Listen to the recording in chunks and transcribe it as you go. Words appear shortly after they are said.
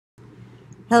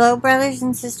Hello, brothers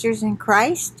and sisters in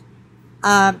Christ.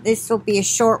 This will be a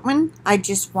short one. I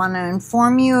just want to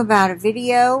inform you about a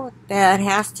video that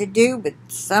has to do with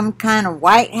some kind of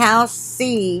White House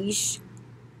siege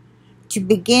to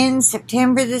begin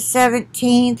September the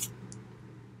 17th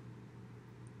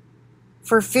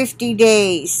for 50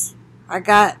 days. I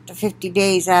got the 50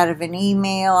 days out of an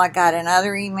email. I got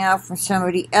another email from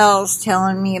somebody else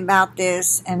telling me about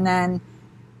this, and then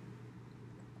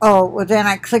then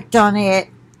I clicked on it.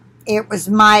 It was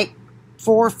Mike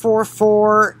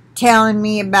 444 telling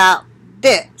me about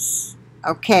this.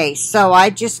 Okay, so I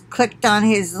just clicked on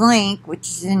his link, which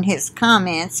is in his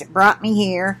comments. It brought me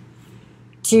here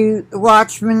to the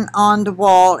Watchman on the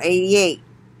Wall 88.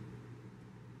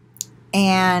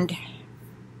 And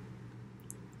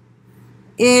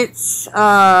it's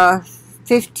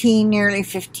nearly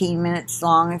 15 minutes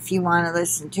long if you want to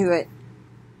listen to it.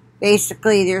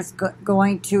 Basically, there's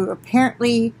going to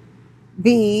apparently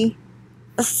be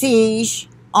a siege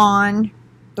on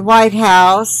the White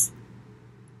House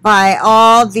by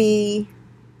all the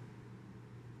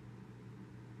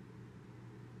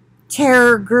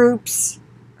terror groups.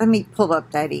 Let me pull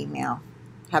up that email.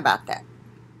 How about that?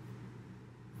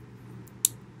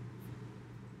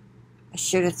 I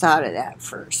should have thought of that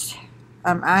first.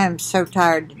 I am so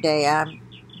tired today. I'm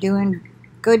doing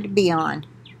good to be on.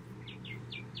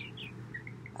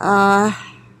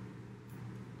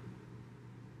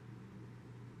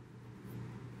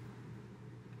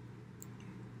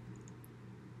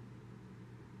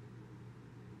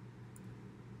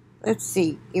 Let's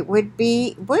see. It would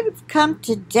have come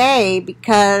today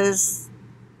because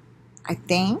I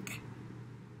think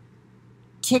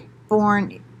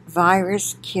tick-borne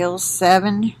virus kills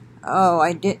 7. Oh,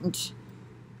 I didn't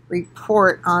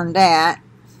report on that.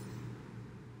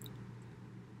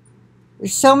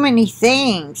 There's so many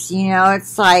things, you know.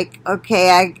 It's like,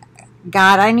 okay,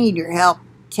 God, I need your help.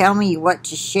 Tell me what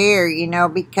to share, you know,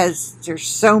 because there's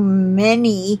so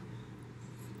many.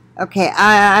 Okay,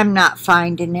 I'm not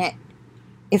finding it.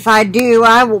 If I do,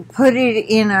 I will put it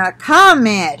in a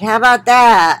comment. How about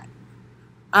that?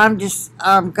 I'm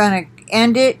going to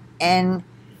end it and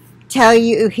tell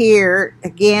you here,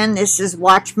 again, this is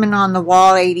Watchman on the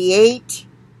Wall 88.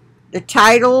 The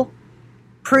title,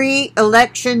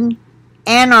 Pre-Election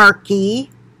Anarchy.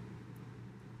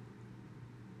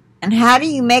 And how do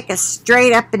you make a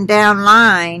straight up and down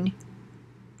line?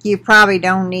 You probably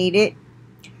don't need it.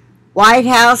 White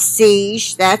House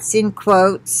siege, that's in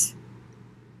quotes,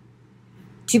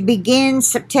 to begin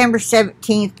September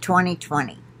 17th,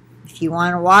 2020. If you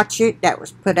want to watch it, that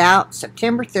was put out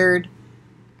September 3rd.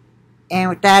 And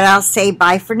with that, I'll say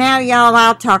bye for now, y'all.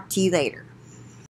 I'll talk to you later.